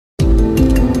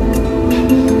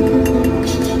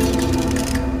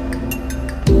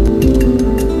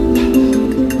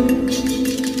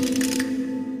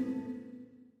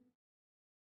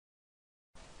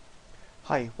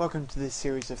Hi, welcome to this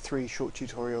series of 3 short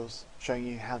tutorials showing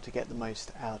you how to get the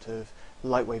most out of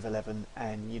LightWave 11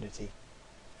 and Unity.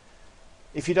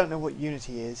 If you don't know what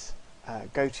Unity is,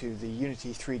 go to the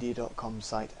unity3d.com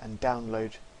site and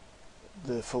download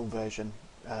the full version.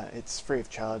 It's free of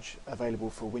charge, available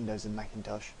for Windows and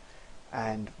Macintosh,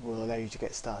 and will allow you to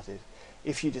get started.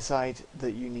 If you decide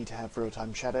that you need to have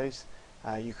real-time shadows,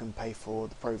 you can pay for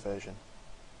the Pro version.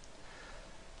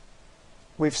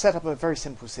 We've set up a very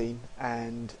simple scene,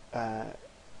 and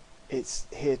it's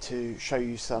here to show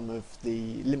you some of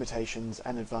the limitations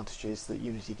and advantages that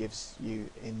Unity gives you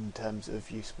in terms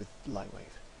of use with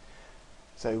LightWave.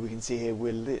 So we can see here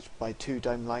we're lit by 2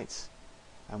 dome lights,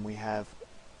 and we have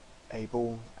a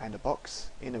ball and a box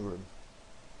in a room.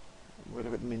 We'll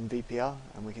look at them in VPR,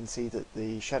 and we can see that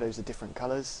the shadows are different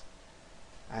colours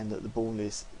and that the ball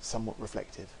is somewhat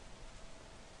reflective.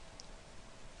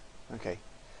 Okay.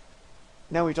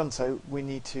 Now we've done so, we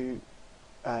need to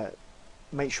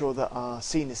make sure that our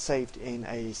scene is saved in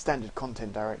a standard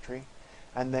content directory,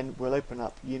 and then we'll open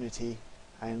up Unity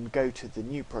and go to the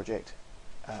new project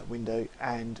window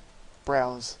and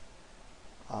browse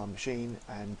our machine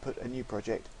and put a new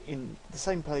project in the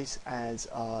same place as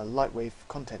our LightWave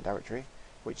content directory,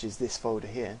 which is this folder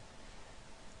here,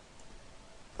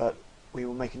 but we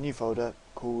will make a new folder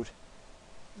called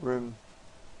Room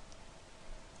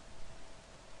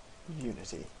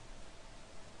Unity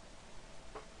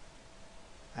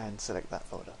and select that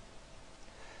folder.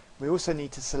 We also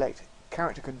need to select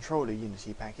Character Controller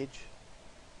Unity package,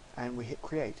 and we hit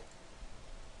Create.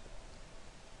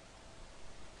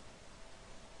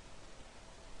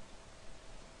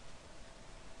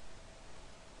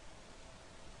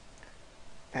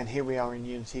 And here we are in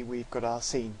Unity, we've got our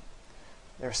scene.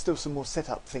 There are still some more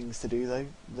setup things to do though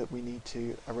that we need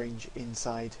to arrange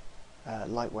inside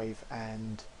LightWave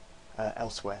and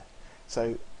elsewhere.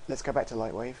 So let's go back to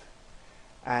LightWave,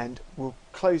 and we'll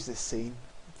close this scene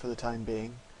for the time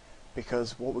being,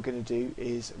 because what we're going to do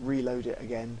is reload it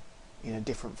again in a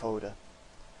different folder.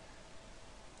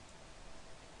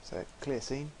 So clear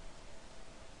scene,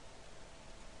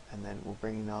 and then we'll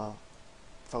bring in our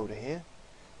folder here,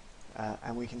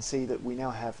 and we can see that we now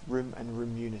have Room and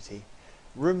Room Unity.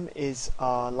 Room is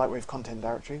our LightWave content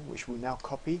directory, which we'll now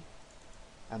copy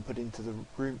and put into the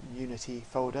Room Unity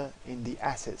folder in the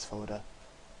Assets folder.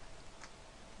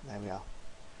 There we are.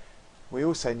 We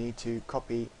also need to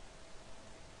copy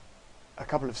a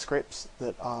couple of scripts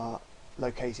that are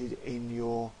located in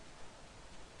your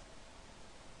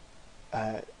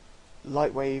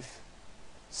LightWave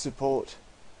support,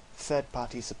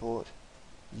 third-party support,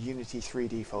 Unity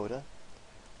 3D folder.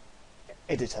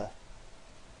 Editor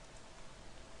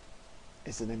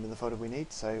is the name of the folder we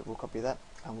need, so we'll copy that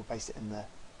and we'll paste it in there.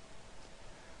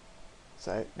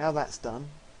 So now that's done,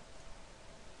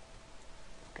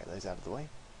 get those out of the way,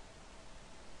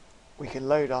 we can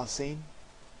load our scene,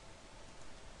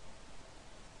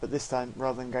 but this time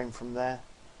rather than going from there,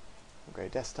 we'll go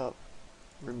Desktop,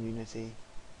 Room Unity,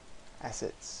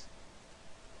 Assets,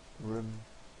 Room,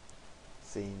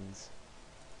 Scenes,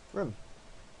 Room,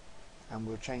 and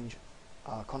we'll change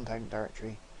our content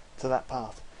directory to that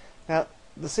path. Now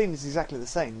the scene is exactly the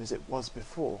same as it was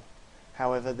before.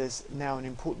 However, there's now an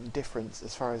important difference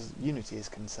as far as Unity is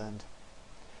concerned.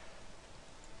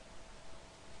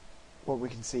 What we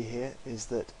can see here is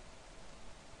that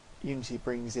Unity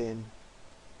brings in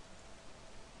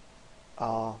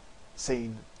our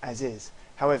scene as is.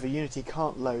 However, Unity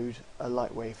can't load a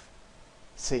LightWave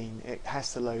scene, it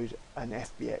has to load an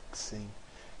FBX scene.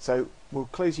 So we'll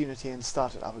close Unity and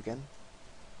start it up again.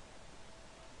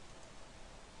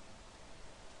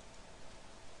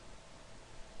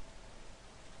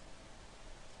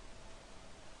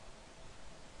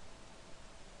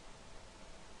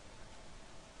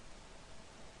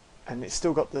 And it's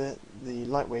still got the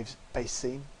LightWave base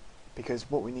scene, because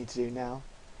what we need to do now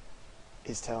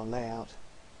is tell Layout,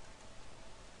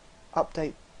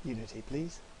 update Unity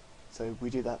please. So we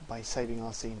do that by saving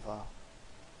our scene file.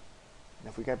 And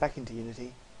if we go back into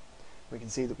Unity, we can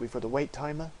see that we've got a wait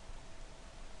timer,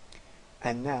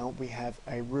 and now we have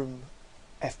a Room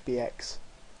FBX,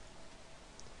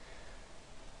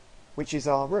 which is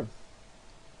our room.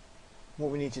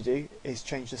 What we need to do is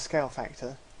change the scale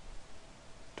factor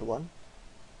to 1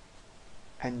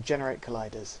 and generate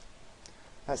colliders.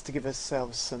 That's to give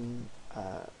ourselves some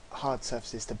hard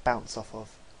surfaces to bounce off of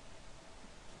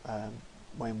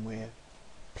when we're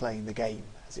playing the game,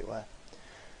 as it were.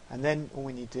 And then all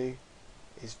we need to do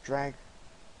is drag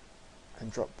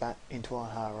and drop that into our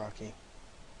hierarchy,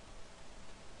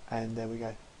 and there we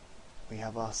go, we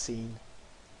have our scene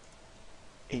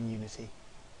in Unity.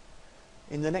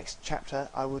 In the next chapter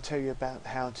I will tell you about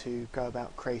how to go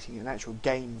about creating an actual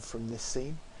game from this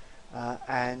scene,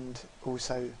 and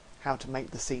also how to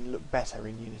make the scene look better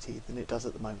in Unity than it does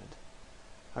at the moment.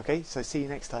 Okay, so see you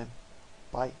next time.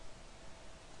 Bye.